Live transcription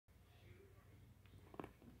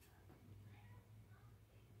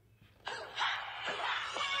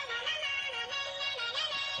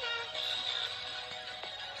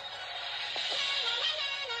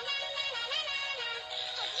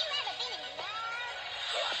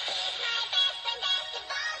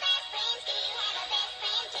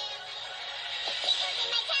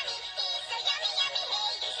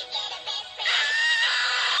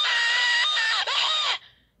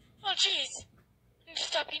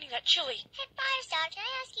cleaning that chili. Hey, Firestar, can I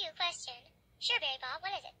ask you a question? Sure, Barry Paw, what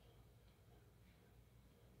is it?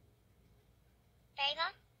 Barry Paw?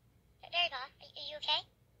 Barry Paw, are you okay?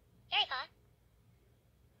 Barry Paw?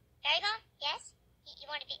 Barry Paw? Yes? You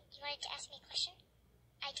wanted to ask me a question?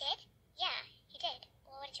 I did? Yeah, you did.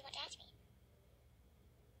 Well, what did you want to ask me?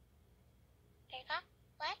 Barry Paw?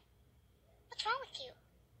 What? What's wrong with you?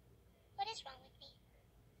 What is wrong with me?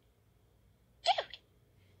 Dude!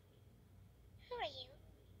 Who are you?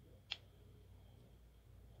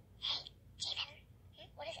 Hey, Javen.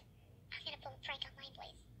 What is it? I'm gonna pull a prank on Mind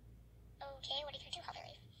Blaze. Okay, what are you gonna do,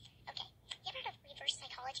 Hollyleaf? Okay, you ever heard of reverse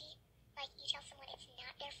psychology? Like, you tell someone it's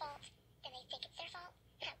not their fault, then they think it's their fault?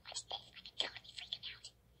 Watch this, I can totally freak them out.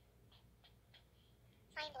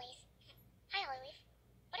 Mind Blaze. Hi, Hollyleaf.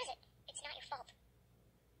 What is it? It's not your fault.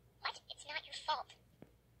 What? It's not your fault.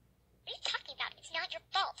 What are you talking about? It's not your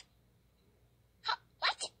fault. Huh?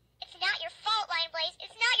 What? It's not your fault, Mind Blaze.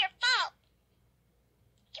 It's not your fault.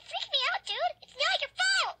 You freak me out, dude. It's not your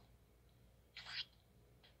fault. Come on.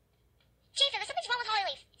 Jason, something's wrong with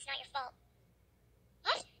Hollyleaf. It's not your fault.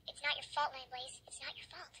 What? It's not your fault, Mind Blaze. It's not your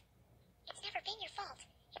fault. It's never been your fault.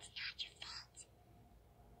 It's not your fault.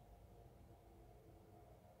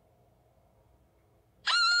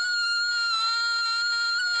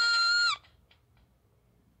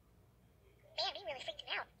 Man, we really freaked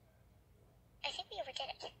him out. I think we overdid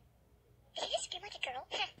it. Did he just scream like a girl?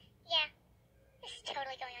 Yeah. This is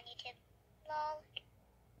totally going on YouTube. Lol.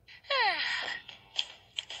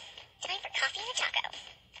 Time for coffee and a taco.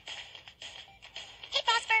 Hey,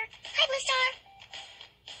 Phosphor. Hi, Blue Star.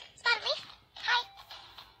 Spotted Leaf. Hi.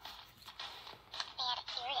 And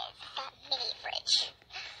here it is, the mini fridge.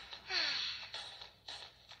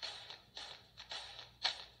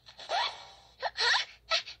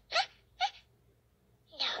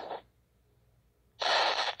 No.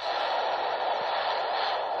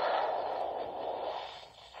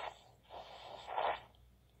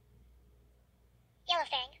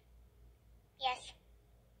 Yellowfang. Yes.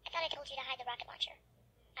 I thought I told you to hide the rocket launcher.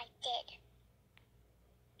 I did.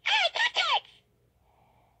 Hey, Pop-Tarts!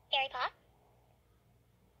 Barry Paw?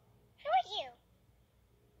 Who are you?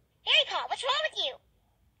 Barry Paw, what's wrong with you?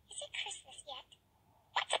 Is it Christmas yet?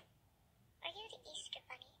 What? Are you the Easter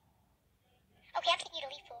Bunny? Okay, I'm taking you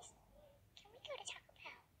to Leaf Pools. Can we go to Taco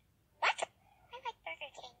Bell? What? I like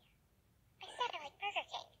Burger King. I said I like Burger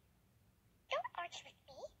King. Don't argue with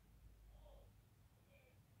me.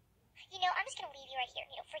 You know, I'm just gonna leave you right here.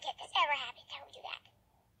 Forget this ever happened. I won't do that.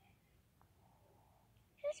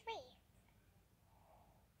 Who's we?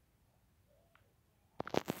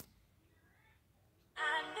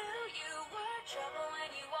 I knew you were trouble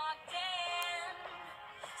when you walked in.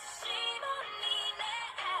 So shame on me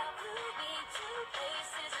now. Blew me to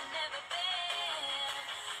places I've never been.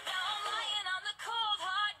 Now I'm lying on the cold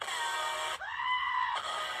hard ground.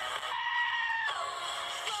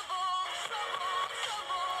 Trouble, trouble,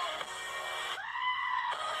 trouble.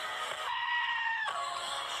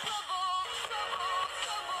 Trouble, trouble,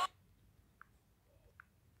 trouble.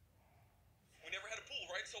 We never had a pool,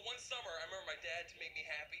 right? So one summer, I remember my dad, to make me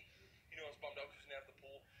happy, I was bummed out because we didn't have the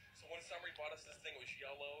pool. So one summer, he bought us this thing. It was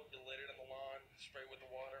yellow. You lit it on the lawn, spray it with the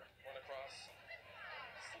water, run across.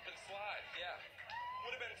 Slip and slide, yeah.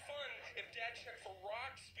 Would have been fun if Dad checked for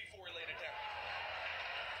rocks before he laid it down.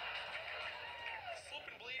 Slip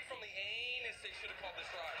and bleed from the anus, they should have called this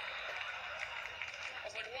ride. I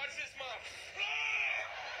was like, watch this, Mom. Ah!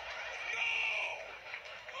 No!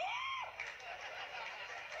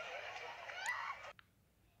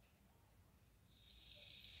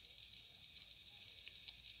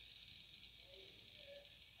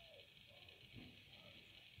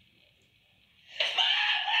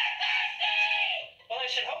 Well, I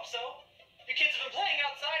should hope so. You kids have been playing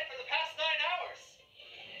outside for the past 9 hours.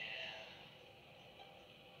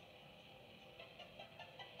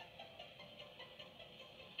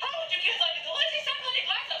 How would you kids like a delicious chocolate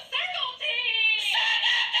glass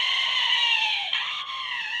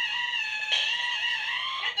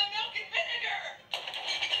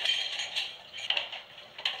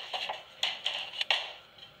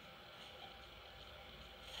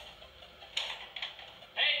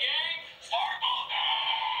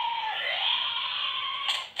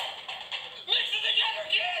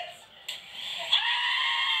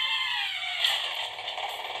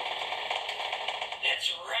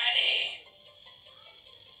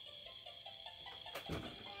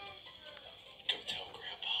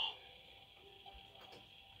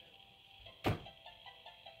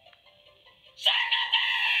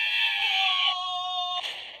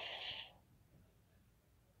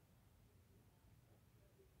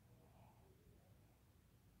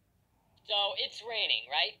It's raining,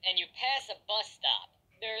 right? And you pass a bus stop.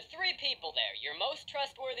 There are 3 people there. Your most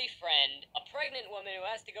trustworthy friend, a pregnant woman who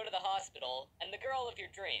has to go to the hospital, and the girl of your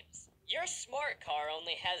dreams. Your smart car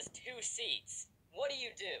only has 2 seats. What do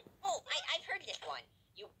you do? Oh, I've heard this one.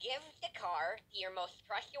 You give the car to your most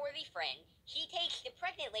trustworthy friend, he takes the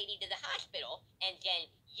pregnant lady to the hospital, and then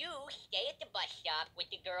you stay at the bus stop with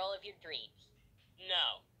the girl of your dreams.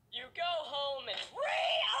 No. You go home and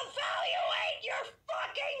Reevaluate your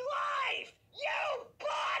fucking life! You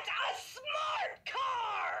bought a smart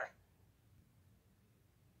car!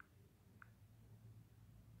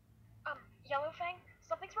 Yellowfang?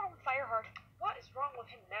 Something's wrong with Fireheart. What is wrong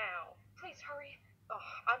with him now? Please hurry.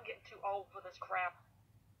 Ugh, I'm getting too old for this crap.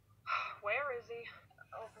 Where is he?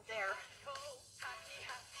 Over there.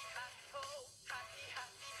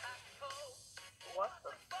 What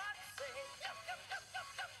the?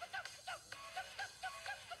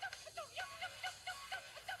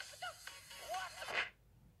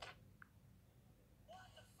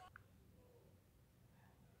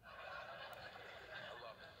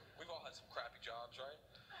 Some crappy jobs, right?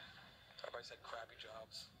 Everybody said crappy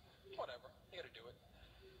jobs. Whatever, you gotta do it.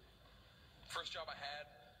 First job I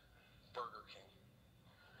had, Burger King.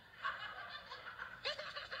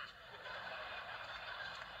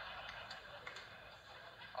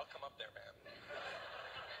 I'll come up there, man.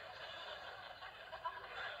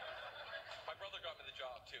 My brother got me the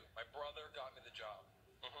job, too. My brother got me the job.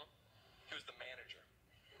 He was the manager.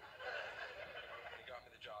 He got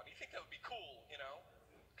me the job. You think that would be cool, you know?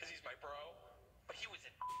 Because he's my bro, but he was a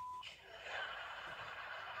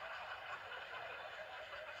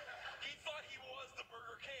he thought he was the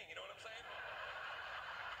Burger King, you know what I'm saying?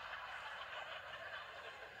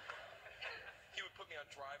 He would put me on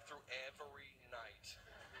drive-thru every night.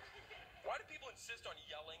 Why do people insist on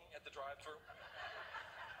yelling at the drive-thru?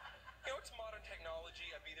 You know, it's modern technology.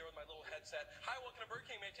 I'd be there with my little headset. Hi, welcome to Burger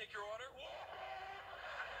King. May I take your order? Whoa.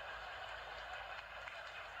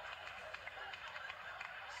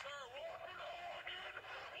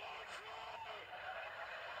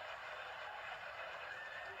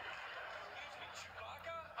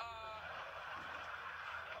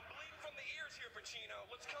 Pacino,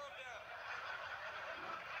 let's calm down.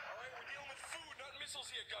 All right, we're dealing with food, not missiles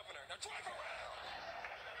here, Governor. Now drive around.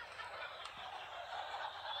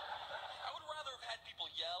 I would rather have had people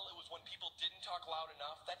yell. It was when people didn't talk loud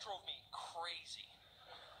enough. That drove me crazy.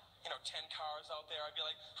 You know, 10 cars out there. I'd be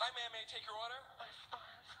like, hi, ma'am, may I take your order?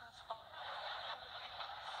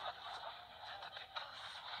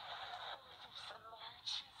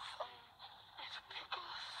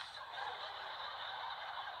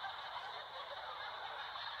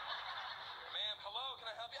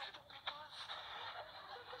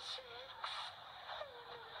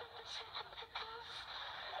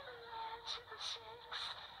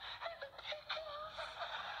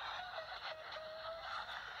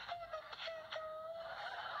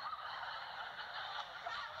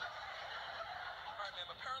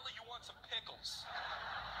 Apparently you want some pickles.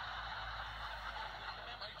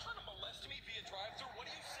 Ma'am, are you trying to molest me via drive-thru? What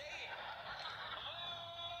are you saying? Hello?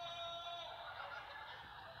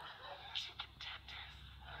 Chicken tenders.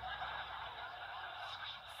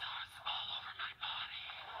 Sweet sauce all over my body.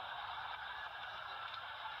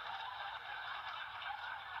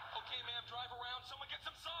 Okay, ma'am, drive around. Someone get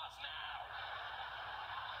some sauce now.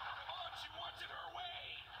 Come on, she wants it her way.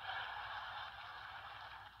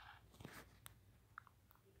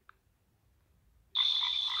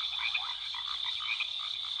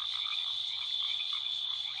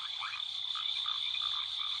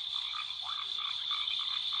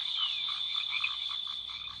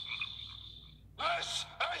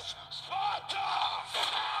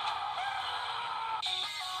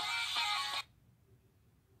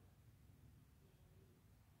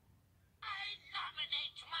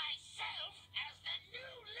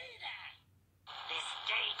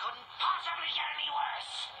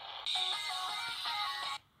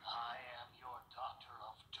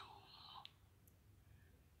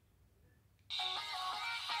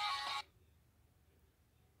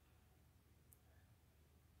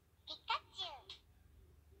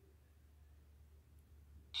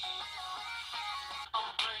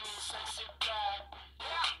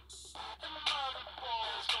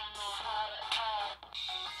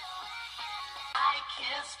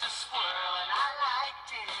 Kissed a squirrel and I liked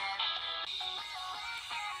it.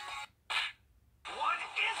 What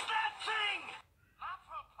is that thing?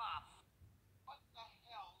 Hufflepuff. What the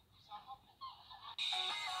hell is a Hufflepuff?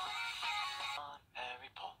 I'm Harry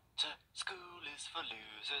Potter. School is for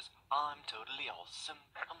losers. I'm totally awesome.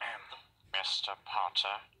 Mr.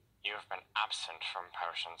 Potter, You've been absent from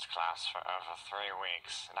potions class for over 3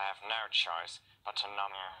 weeks, and I have no choice but to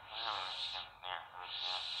nominate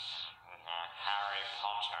Harry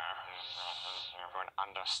Potter. You would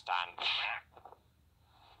understand.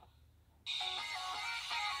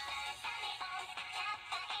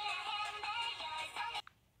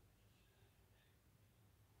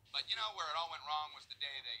 But you know where it all went wrong was the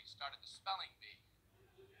day they started the spelling bee.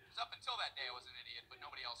 Because up until that day I was an idiot, but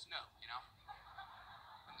nobody else knew, you know?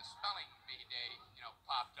 When the spelling bee day,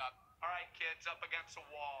 popped up. All right, kids, up against the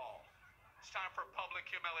wall. It's time for public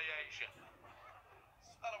humiliation.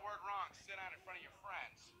 Spell a word wrong, sit down in front of your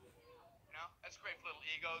friends. You know, that's great for little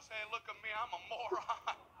egos. Hey, look at me, I'm a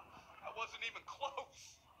moron. I wasn't even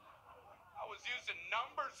close. I was using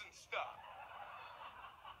numbers and stuff.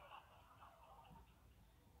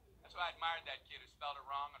 That's why I admired that kid who spelled it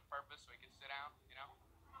wrong on purpose so he could sit down, you know?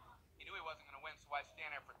 He knew he wasn't going to win, so why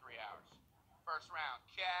stand there for 3 hours? First round,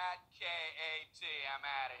 cat, K-A-T, I'm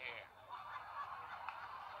out of here.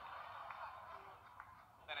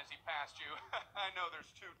 Then as he passed you, I know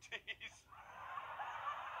there's 2 T's.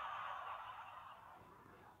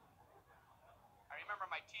 I remember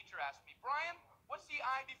my teacher asked me, Brian, what's the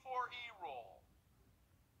I before E rule?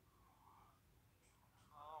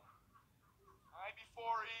 I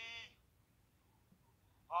before E,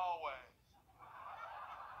 always.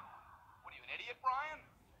 What are you, an idiot, Brian?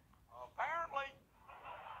 Apparently.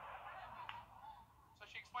 So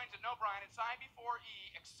she explains it, no, Brian, it's I before E,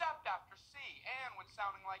 except after C, and when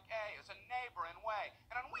sounding like A is a neighbor in way,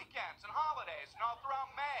 and on weekends and holidays, and all throughout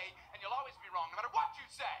May, and you'll always be wrong, no matter what you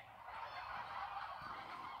say.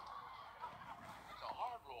 It's a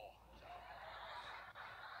hard rule.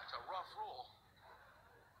 It's a rough rule.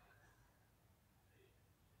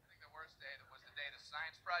 I think the worst day was the day the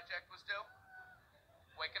science project was due.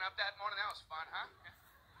 Waking up that morning, that was fun, huh?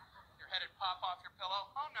 Your head would pop off your pillow.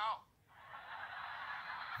 Oh, no.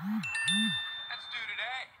 That's due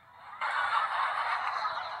today.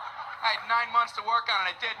 I had 9 months to work on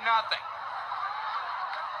it. I did nothing.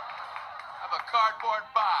 I have a cardboard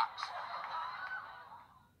box.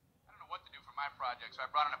 I don't know what to do for my project, so I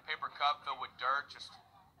brought in a paper cup filled with dirt, just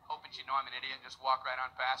hoping she'd know I'm an idiot and just walk right on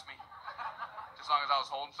past me. Just as long as I was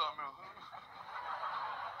holding something.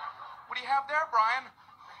 What do you have there, Brian?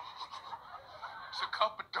 It's a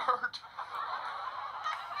cup of dirt.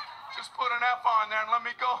 Just put an F on there and let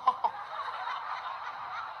me go home.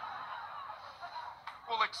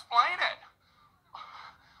 Well, explain it.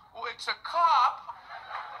 Well, it's a cup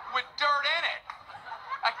with dirt in it.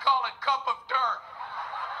 I call it cup of dirt.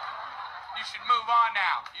 You should move on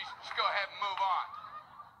now. You should go ahead and move on.